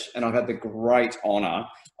stage. And I've had the great honour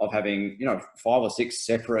of having, you know, 5 or 6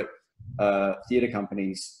 separate theatre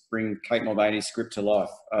companies bring Kate Mulvaney's script to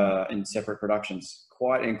life in separate productions.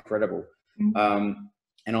 Quite incredible.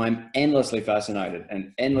 And I'm endlessly fascinated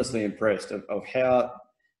and endlessly impressed of how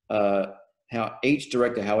each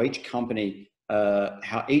director, how each company,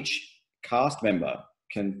 how each cast member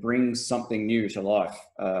can bring something new to life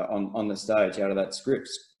on the stage out of that script.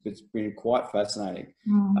 It's been quite fascinating.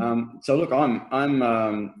 So look,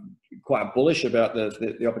 I'm quite bullish about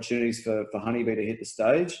the opportunities for Honeybee to hit the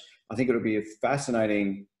stage. I think it'll be a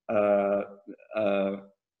fascinating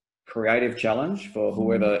creative challenge for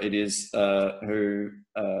whoever it is who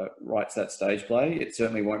writes that stage play. It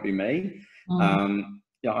certainly won't be me.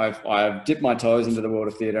 I've dipped my toes into the world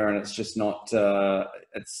of theatre, and it's just not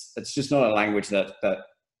it's just not a language that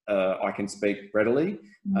I can speak readily.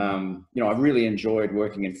 I've really enjoyed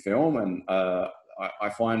working in film, and I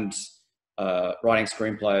find writing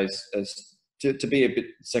screenplays to be a bit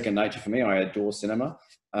second nature for me. I adore cinema,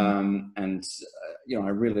 and I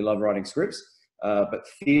really love writing scripts. But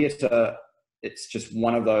theatre, it's just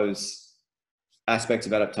one of those aspects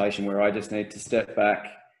of adaptation where I just need to step back,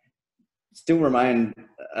 still remain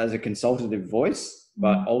as a consultative voice,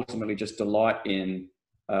 but ultimately just delight in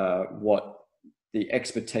what the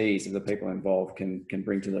expertise of the people involved can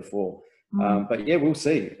bring to the fore. But yeah, we'll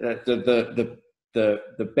see. The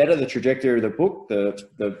better the trajectory of the book,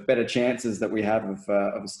 the better chances that we have of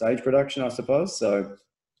a stage production, I suppose. So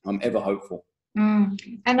I'm ever hopeful. And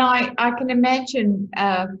I can imagine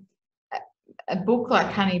a book like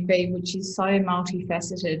Honeybee, which is so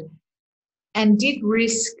multifaceted and did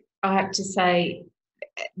risk, I have to say,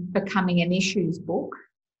 becoming an issues book.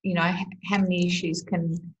 How many issues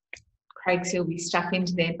can Craig Silvey stuff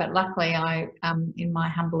into there? But luckily, I, in my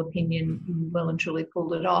humble opinion, well and truly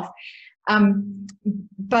pulled it off.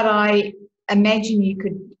 But I imagine you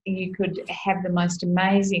could have the most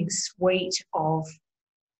amazing suite of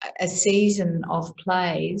a season of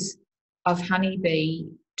plays of Honeybee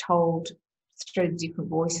told through different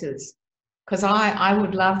voices, because I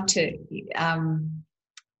would love to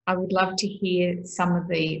hear some of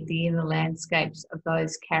the inner landscapes of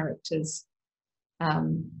those characters,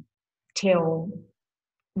 tell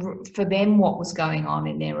for them what was going on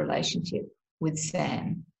in their relationship with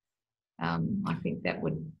Sam. I think that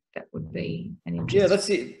would be an interesting. Yeah,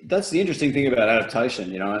 that's the interesting thing about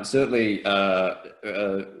adaptation. And certainly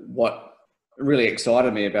what really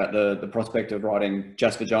excited me about the prospect of writing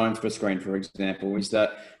Jasper Jones for screen, for example, is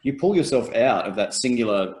that you pull yourself out of that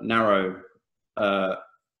singular, narrow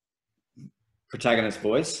protagonist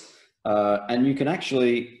voice, and you can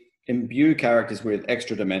actually imbue characters with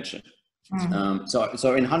extra dimension.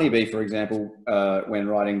 So in Honeybee, for example, when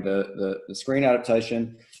writing the screen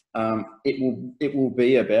adaptation, it will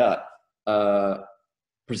be about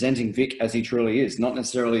presenting Vic as he truly is, not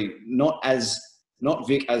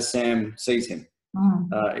Vic as Sam sees him.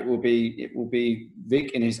 It will be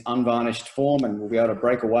Vic in his unvarnished form, and we'll be able to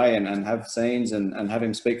break away and have scenes and have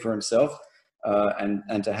him speak for himself,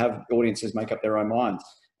 and to have audiences make up their own minds.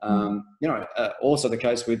 Also the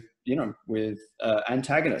case with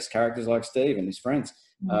antagonists, characters like Steve and his friends.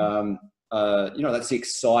 That's the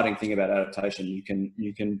exciting thing about adaptation.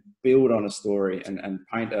 You can build on a story and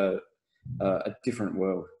paint a different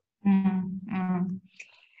world.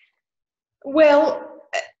 Well,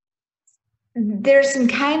 there are some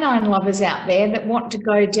canine lovers out there that want to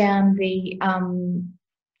go down the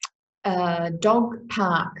dog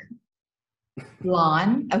park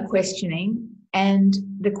line of questioning, and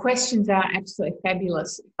the questions are absolutely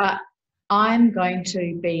fabulous. But I'm going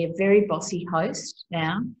to be a very bossy host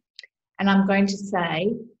now, and I'm going to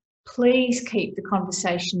say, please keep the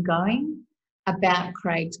conversation going about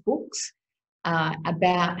Craig's books,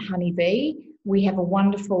 about Honeybee. We have a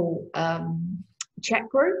wonderful chat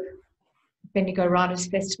group, Bendigo Writers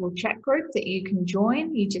Festival chat group, that you can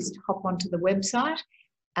join. You just hop onto the website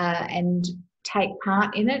and take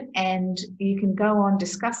part in it, and you can go on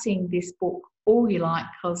discussing this book all you like,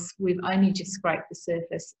 because we've only just scraped the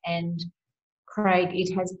surface. And Craig,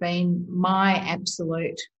 it has been my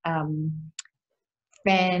absolute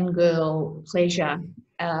fangirl pleasure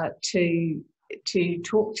to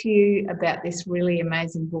talk to you about this really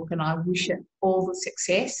amazing book, and I wish it all the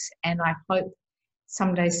success, and I hope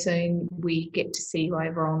someday soon we get to see you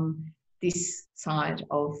over on this side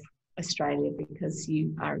of Australia, because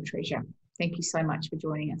you are a treasure. Thank you so much for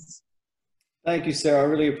joining us. Thank you, Sarah. I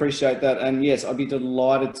really appreciate that. And yes, I'd be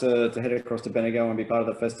delighted to head across to Bendigo and be part of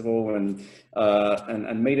the festival and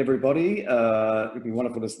meet everybody. It'd be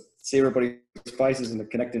wonderful to see everybody's faces and to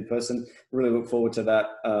connect in person. Really look forward to that.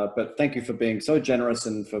 But thank you for being so generous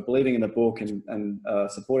and for believing in the book and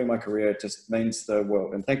supporting my career. It just means the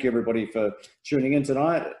world. And thank you, everybody, for tuning in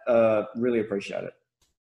tonight. Really appreciate it.